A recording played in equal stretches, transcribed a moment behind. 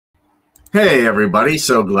Hey everybody,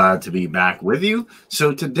 so glad to be back with you.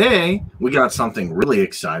 So today we got something really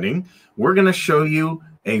exciting. We're going to show you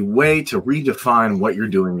a way to redefine what you're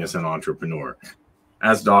doing as an entrepreneur.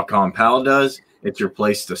 As DotcomPal does, it's your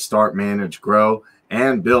place to start, manage, grow,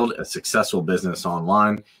 and build a successful business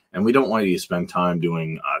online. And we don't want you to spend time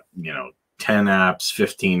doing, 10 apps,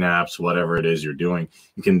 15 apps, whatever it is you're doing.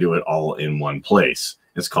 You can do it all in one place.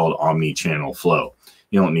 It's called omni-channel flow.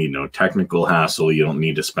 You don't need no technical hassle. You don't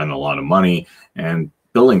need to spend a lot of money. And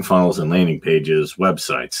building funnels and landing pages,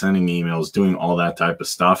 websites, sending emails, doing all that type of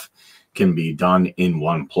stuff can be done in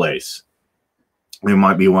one place. You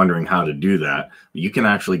might be wondering how to do that. You can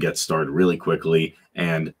actually get started really quickly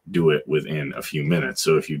and do it within a few minutes.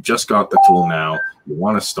 So if you just got the tool now, you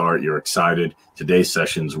want to start, you're excited, today's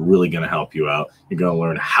session is really going to help you out. You're going to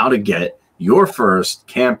learn how to get your first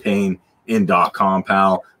campaign in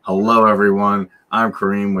DotcomPal. Hello, everyone. I'm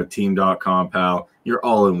Kareem with Team DotcomPal, your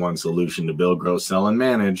all-in-one solution to build, grow, sell, and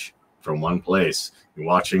manage from one place. You're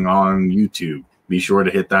watching on YouTube. Be sure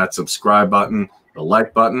to hit that subscribe button, the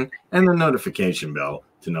like button, and the notification bell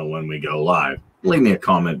to know when we go live. Leave me a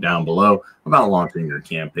comment down below about launching your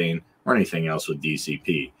campaign or anything else with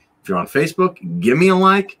DCP. If you're on Facebook, give me a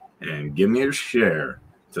like and give me a share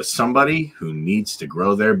to somebody who needs to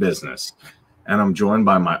grow their business. And I'm joined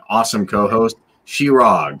by my awesome co-host,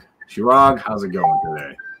 Shirag. Shirag, how's it going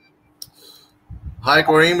today? Hi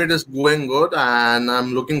Kareem, it is going good and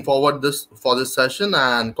I'm looking forward for this session,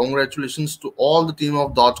 and congratulations to all the team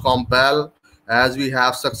of DotcomPal as we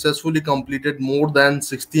have successfully completed more than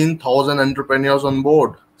 16,000 entrepreneurs on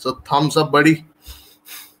board. So thumbs up, buddy.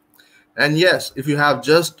 And yes, if you have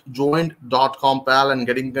just joined DotcomPal and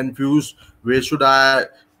getting confused, where should I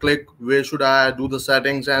click, where should I do the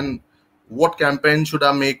settings, and what campaign should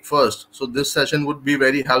I make first? So this session would be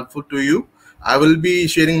very helpful to you. I will be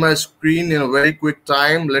sharing my screen in a very quick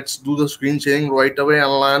time. Let's do the screen sharing right away and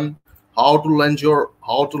learn how to launch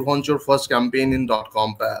your first campaign in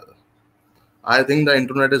DotcomPal. I think the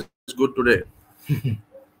internet is good today.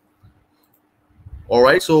 All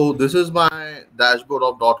right, so this is my dashboard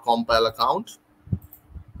of DotcomPal account.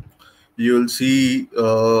 You'll see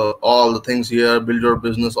all the things here: build your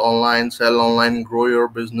business online, sell online, grow your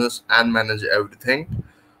business, and manage everything.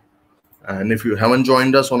 And if you haven't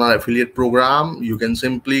joined us on our affiliate program, you can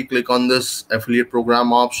simply click on this affiliate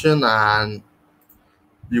program option and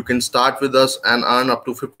you can start with us and earn up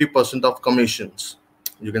to 50% of commissions.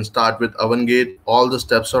 You can start with Avangate. All the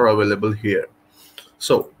steps are available here.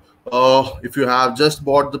 So if you have just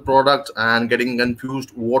bought the product and getting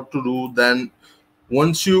confused what to do, then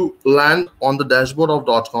once you land on the dashboard of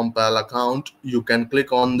DotcomPal account, you can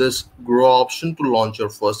click on this grow option to launch your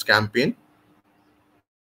first campaign.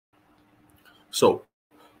 So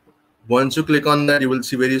once you click on that, you will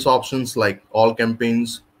see various options like all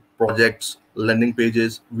campaigns, projects, landing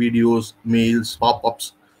pages, videos, mails,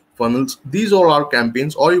 pop-ups, funnels. These all are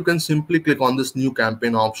campaigns, or you can simply click on this new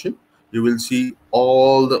campaign option. You will see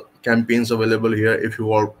all the campaigns available here. If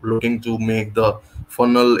you are looking to make the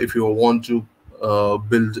funnel, if you want to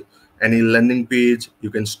build any landing page, you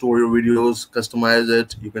can store your videos, customize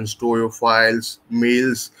it, you can store your files,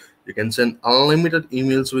 mails, you can send unlimited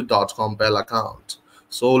emails with DotcomPal account.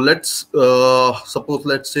 So let's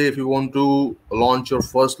say if you want to launch your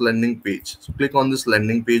first landing page, so click on this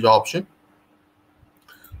landing page option.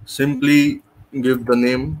 Simply give the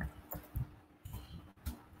name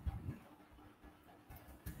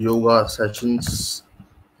yoga sessions.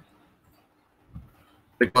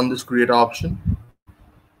 Click on this create option.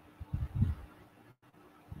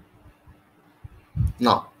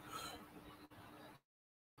 Now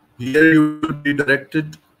here you will be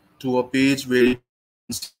directed to a page where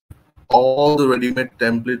all the ready-made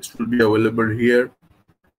templates will be available here.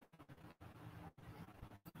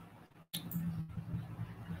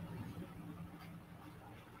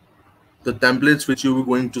 The templates which you are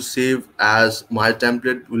going to save as my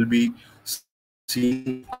template will be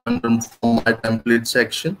seen under my template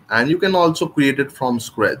section, and you can also create it from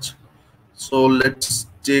scratch. So let's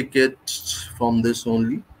take it from this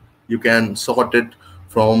only. You can sort it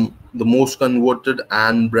from the most converted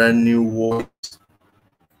and brand new voice.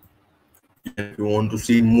 If you want to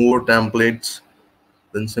see more templates,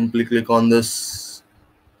 then simply click on this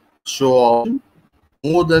show option.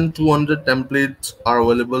 More than 200 templates are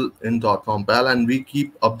available in DotcomPal, and we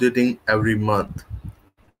keep updating every month.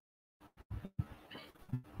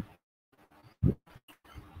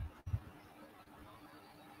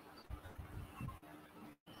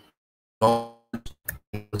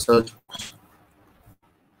 Search.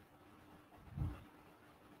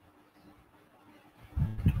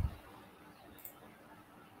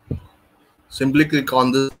 Simply click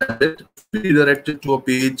on this edit, be redirected to a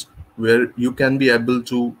page where you can be able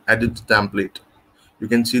to edit the template. You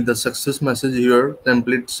can see the success message here,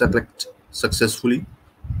 template select successfully.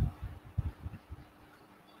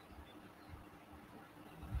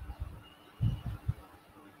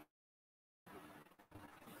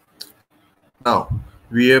 Now,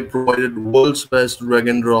 we have provided world's best drag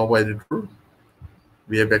and drop editor.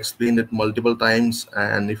 We have explained it multiple times,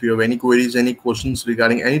 and if you have any queries, any questions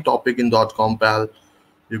regarding any topic in DotcomPal,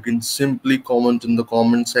 you can simply comment in the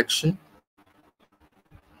comment section.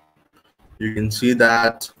 You can see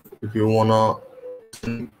that if you wanna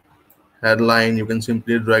headline, you can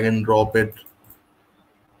simply drag and drop it.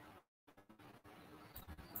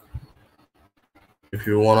 If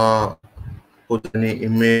you wanna put any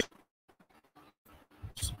image,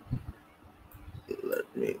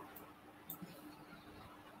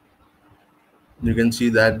 you can see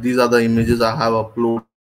that these are the images I have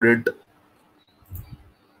uploaded.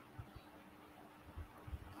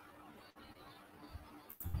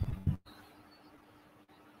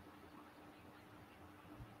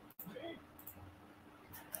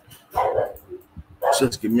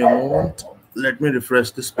 Just give me a moment. Let me refresh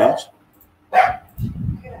this page.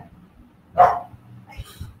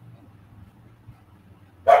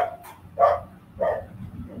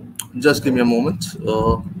 Just give me a moment.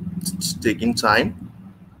 It's taking time.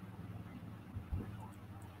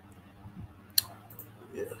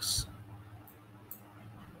 Yes.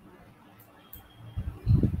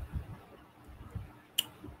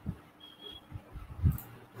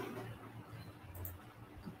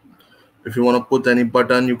 If you want to put any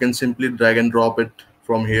button, you can simply drag and drop it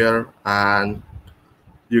from here, and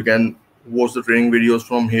you can watch the training videos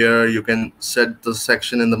from here. You can set the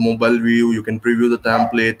section in the mobile view. You can preview the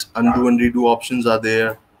template. Undo and redo options are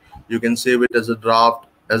there. You can save it as a draft,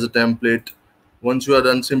 as a template. Once you are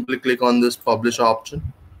done, simply click on this publish option.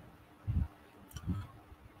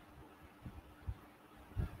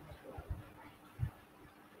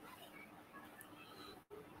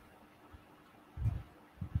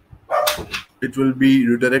 It will be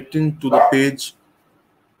redirecting to the page.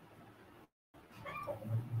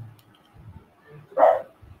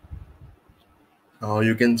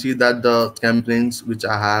 You can see that the campaigns which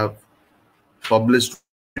I have published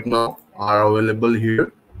right now are available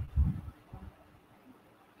here.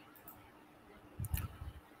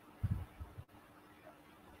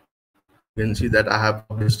 You can see that I have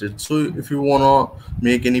published it. So if you want to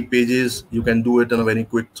make any pages, you can do it in a very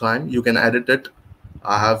quick time. You can edit it.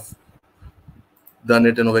 I have done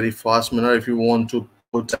it in a very fast manner. If you want to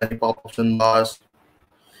put any pop-ups and bars,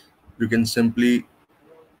 you can simply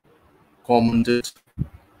comment it.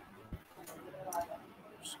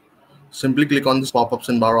 Simply click on this pop-ups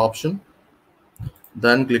and bar option.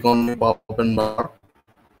 Then click on the pop-up and bar.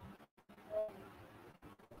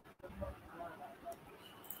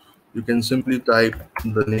 You can simply type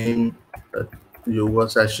the name yoga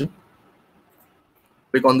session.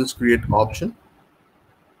 Click on this create option.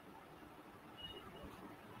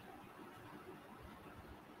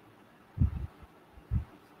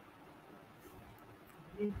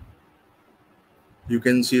 You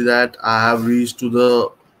can see that I have reached to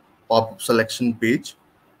the pop-up selection page.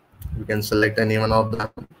 You can select any one of them.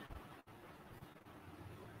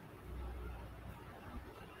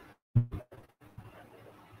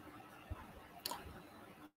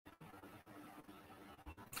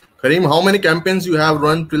 Kareem, how many campaigns you have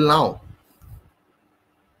run till now?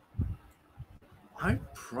 I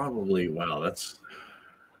probably, wow, that's,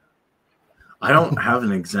 I don't have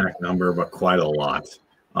an exact number, but quite a lot.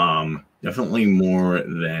 Definitely more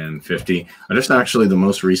than 50. I just actually, the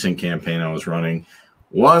most recent campaign I was running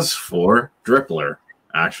was for Drippler,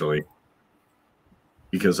 actually,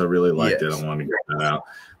 because I really liked it. I wanted to get that out.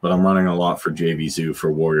 But I'm running a lot for JVZoo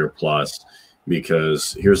for Warrior Plus,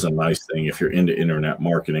 because here's the nice thing. If you're into internet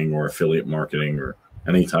marketing or affiliate marketing or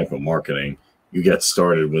any type of marketing, you get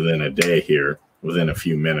started within a day here, within a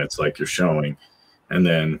few minutes, like you're showing, and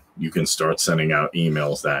then you can start sending out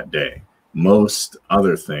emails that day. Most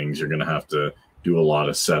other things, you're going to have to do a lot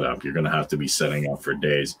of setup. You're going to have to be setting up for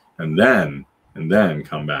days and then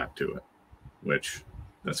come back to it, which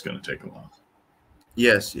that's going to take a while.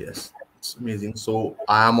 Yes, yes. It's amazing. So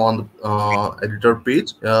I am on the editor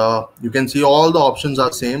page. You can see all the options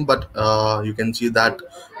are same, but you can see that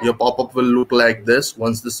your pop-up will look like this.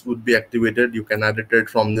 Once this would be activated, you can edit it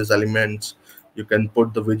from these elements. You can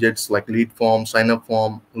put the widgets like lead form, sign up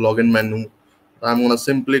form, login menu. I'm going to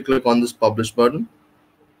simply click on this publish button.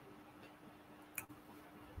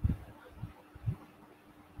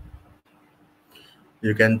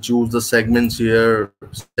 You can choose the segments here.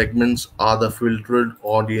 Segments are the filtered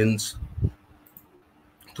audience.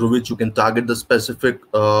 through which you can target the specific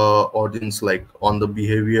audience, like on the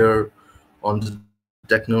behavior, on the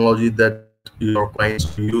technology that your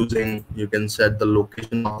clients are using. You can set the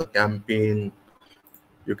location of the campaign.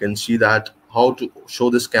 You can see that how to show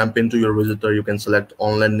this campaign to your visitor. You can select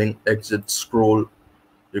on landing, exit, scroll.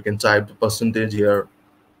 You can type the percentage here.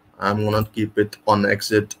 I'm gonna keep it on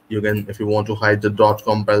exit. You can, if you want to hide the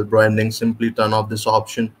 .compal branding, simply turn off this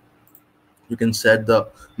option. You can set the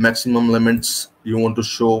maximum limits you want to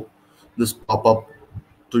show this pop-up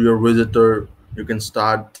to your visitor. You can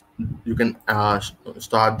start, you can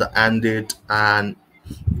start the end date and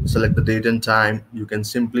select the date and time. You can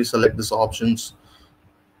simply select these options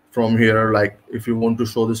from here. Like if you want to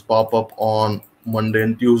show this pop-up on Monday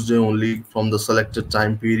and Tuesday only from the selected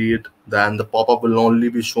time period, then the pop-up will only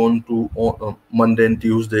be shown to Monday and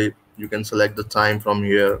Tuesday. You can select the time from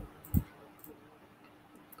here.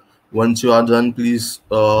 Once you are done, please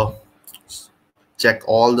check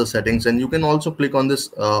all the settings, and you can also click on this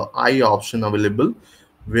I option available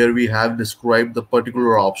where we have described the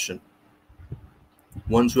particular option.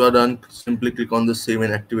 Once you are done, simply click on the save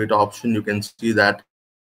and activate option. You can see that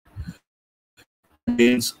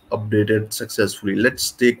campaigns updated successfully.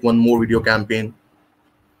 Let's take one more video campaign.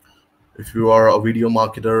 If you are a video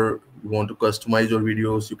marketer, you want to customize your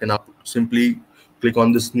videos, you can simply click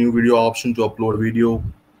on this new video option to upload a video.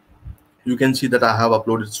 You can see that I have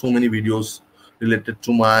uploaded so many videos related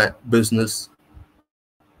to my business.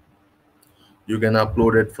 You can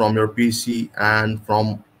upload it from your PC and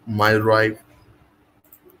from my drive.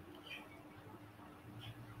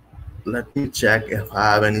 Let me check if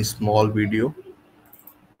I have any small video.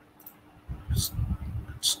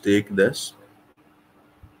 Let's take this.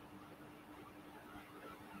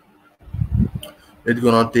 It's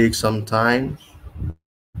gonna take some time.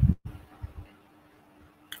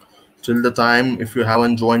 Till the time, if you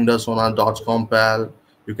haven't joined us on our DotcomPal,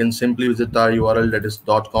 you can simply visit our URL, that is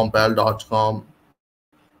dotcompal.com,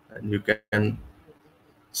 and you can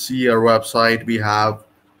see our website. We have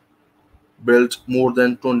built more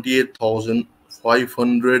than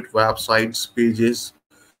 28,500 websites, pages,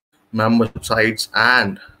 membership sites,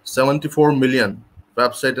 and 74 million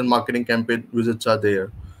website and marketing campaign visits are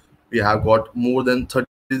there. We have got more than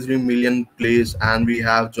 33 million plays, and we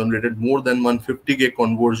have generated more than 150K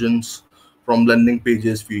conversions from landing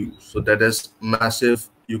pages views. So that is massive.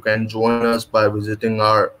 You can join us by visiting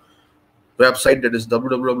our website, that is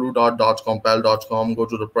www.dotcompal.com. Go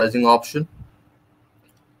to the pricing option,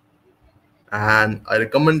 and I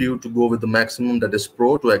recommend you to go with the maximum, that is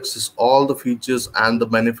Pro, to access all the features and the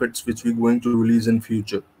benefits which we're going to release in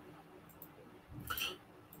future.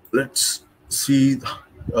 Let's see.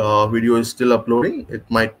 Video is still uploading. It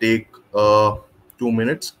might take 2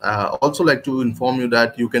 minutes. Also like to inform you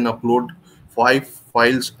that you can upload 5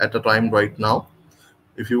 files at a time right now.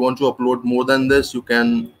 If you want to upload more than this, you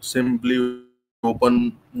can simply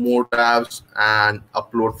open more tabs and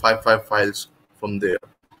upload 5 files from there.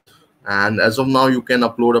 And as of now, you can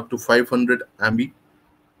upload up to 500 MB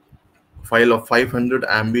file of 500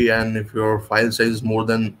 MB, and if your file size is more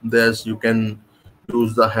than this, you can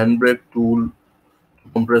use the handbrake tool to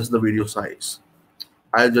compress the video size.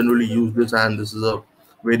 I generally use this, and this is a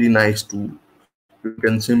very nice tool. You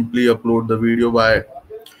can simply upload the video by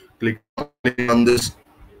clicking on this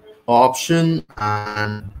option,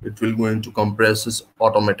 and it will going to compress this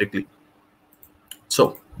automatically.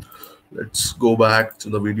 So let's go back to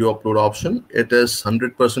the video upload option. It is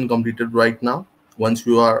 100% completed right now. Once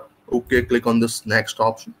you are okay, click on this next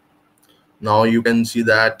option. Now you can see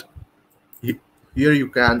that here you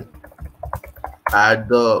can add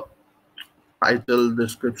the title,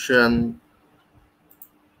 description,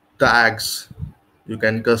 tags. You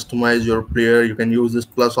can customize your player. You can use this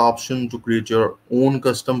plus option to create your own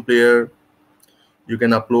custom player. You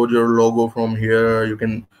can upload your logo from here. You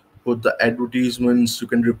can put the advertisements. You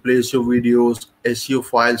can replace your videos. SEO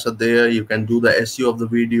files are there. You can do the SEO of the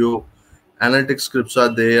video. Analytics scripts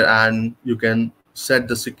are there, and you can set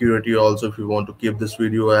the security also if you want to keep this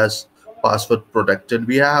video as password protected.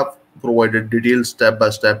 We have provided detailed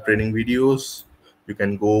step-by-step training videos. You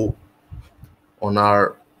can go on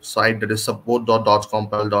our site, that is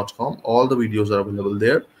support.dotcompal.com. All the videos are available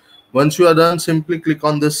there. Once you are done, simply click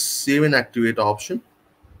on this save and activate option.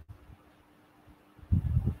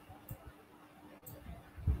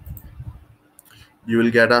 You will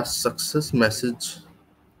get a success message.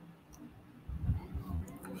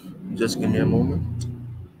 Just give me a moment.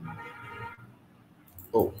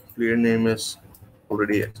 Oh, player name is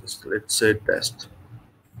already exists. Let's say test.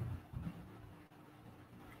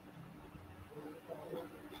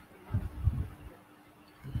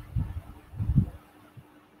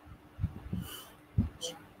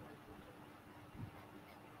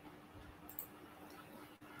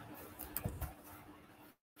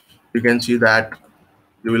 you can see that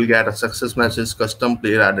you will get a success message, custom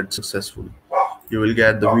player added successfully. You will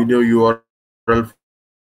get the video URL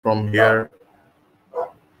from here.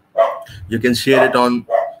 You can share it on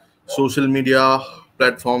social media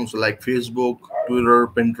platforms like Facebook, Twitter,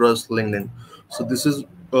 Pinterest, LinkedIn. So this is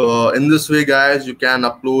in this way, guys, you can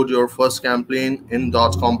upload your first campaign in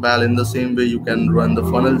DotcomPal. In the same way, you can run the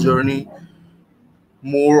funnel journey.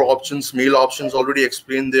 More options, mail options already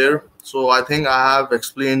explained there. So I think I have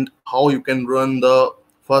explained how you can run the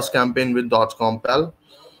first campaign with DotcomPal.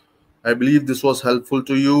 I believe this was helpful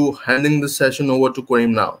to you. Handing this session over to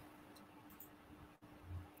Karim now.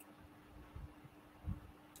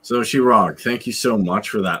 So Chirag, thank you so much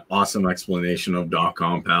for that awesome explanation of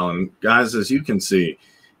DotcomPal. And guys, as you can see,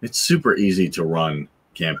 it's super easy to run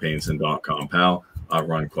campaigns in DotcomPal. I've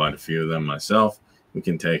run quite a few of them myself. We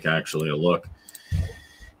can take actually a look.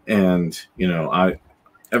 And, you know,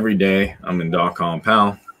 every day I'm in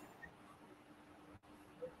DotcomPal.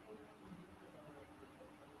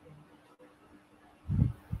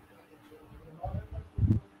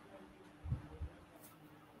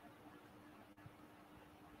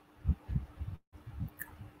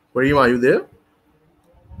 Karim, are you there?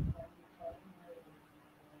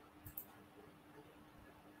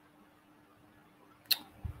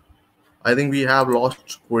 I think we have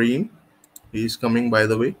lost Karim. He's coming, by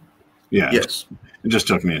the way. Yeah. Yes. It just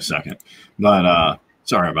took me a second. But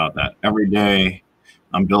sorry about that. Every day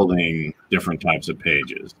I'm building different types of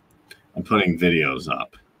pages. I'm putting videos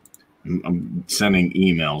up. I'm sending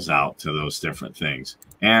emails out to those different things.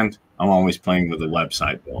 And I'm always playing with the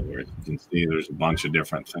website builder. As you can see, there's a bunch of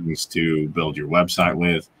different things to build your website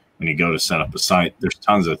with. When you go to set up a site, there's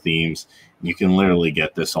tons of themes. You can literally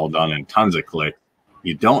get this all done in tons of clicks.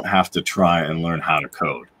 You don't have to try and learn how to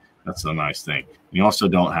code. That's the nice thing. You also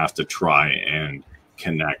don't have to try and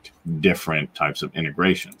connect different types of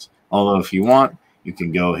integrations. Although if you want, you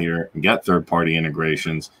can go here and get third-party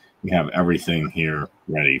integrations. We have everything here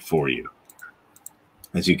ready for you.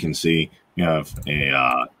 As you can see, you have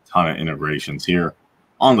a ton of integrations here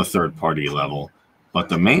on the third-party level. But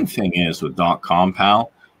the main thing is with DotcomPal,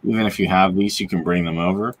 even if you have these, you can bring them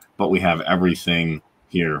over. But we have everything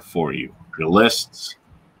here for you. Your lists,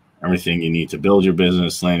 everything you need to build your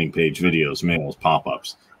business, landing page, videos, mails,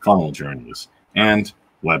 pop-ups, funnel journeys, and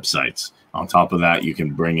websites. On top of that, you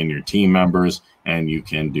can bring in your team members and you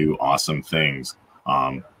can do awesome things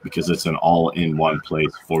because it's an all-in-one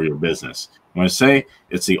place for your business. When I say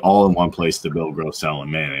it's the all-in-one place to build, grow, sell,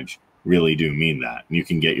 and manage, really do mean that. And you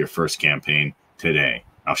can get your first campaign today.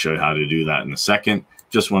 I'll show you how to do that in a second.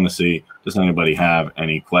 Just want to see, does anybody have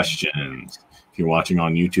any questions? If you're watching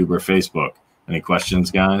on YouTube or Facebook, any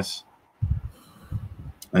questions, guys?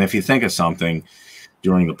 And if you think of something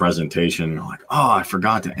during the presentation, you're like, oh, I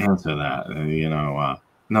forgot to answer that. You know,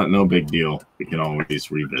 no big deal. We can always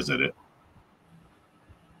revisit it.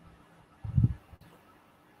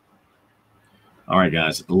 All right,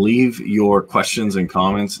 guys, leave your questions and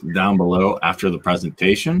comments down below after the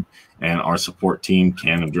presentation, and our support team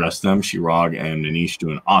can address them. Chirag and Manish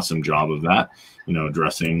do an awesome job of that, you know,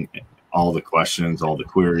 addressing all the questions, all the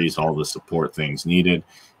queries, all the support things needed.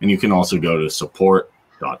 And you can also go to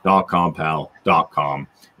support.dotcompal.com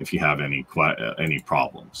if you have any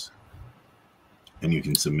problems. And you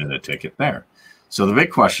can submit a ticket there. So the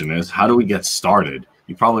big question is, how do we get started?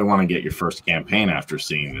 You probably want to get your first campaign after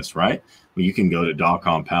seeing this, right? Well, you can go to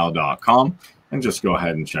DotcomPal.com and just go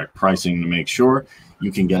ahead and check pricing to make sure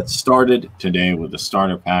you can get started today with a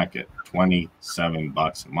starter pack at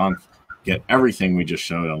 $27 a month. Get everything we just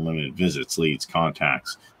showed: unlimited visits, leads,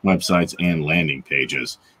 contacts, websites, and landing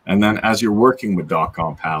pages. And then as you're working with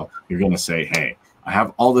DotcomPal, you're going to say, hey, I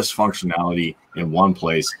have all this functionality in one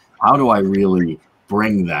place. How do I really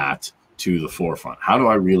bring that to the forefront? How do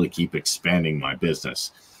I really keep expanding my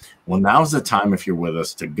business? Well, now's the time, if you're with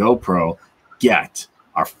us, to go pro, get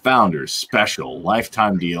our founders special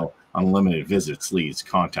lifetime deal, unlimited visits, leads,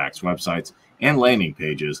 contacts, websites, and landing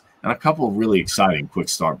pages, and a couple of really exciting quick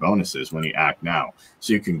start bonuses when you act now,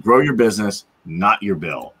 so you can grow your business, not your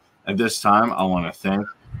bill. At this time, I want to thank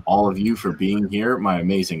all of you for being here, my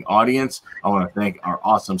amazing audience. I want to thank our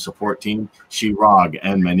awesome support team, Chirag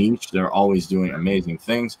and Manish. They're always doing amazing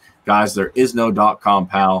things. Guys, there is no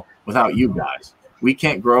DotcomPal without you guys. We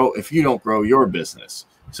can't grow if you don't grow your business.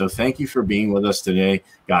 So thank you for being with us today.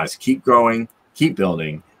 Guys, keep growing, keep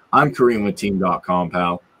building. I'm Kareem with Team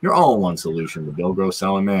DotcomPal, your all-in-one solution to build, grow,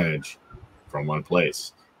 sell, and manage from one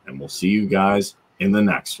place. And we'll see you guys in the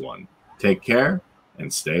next one. Take care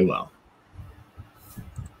and stay well.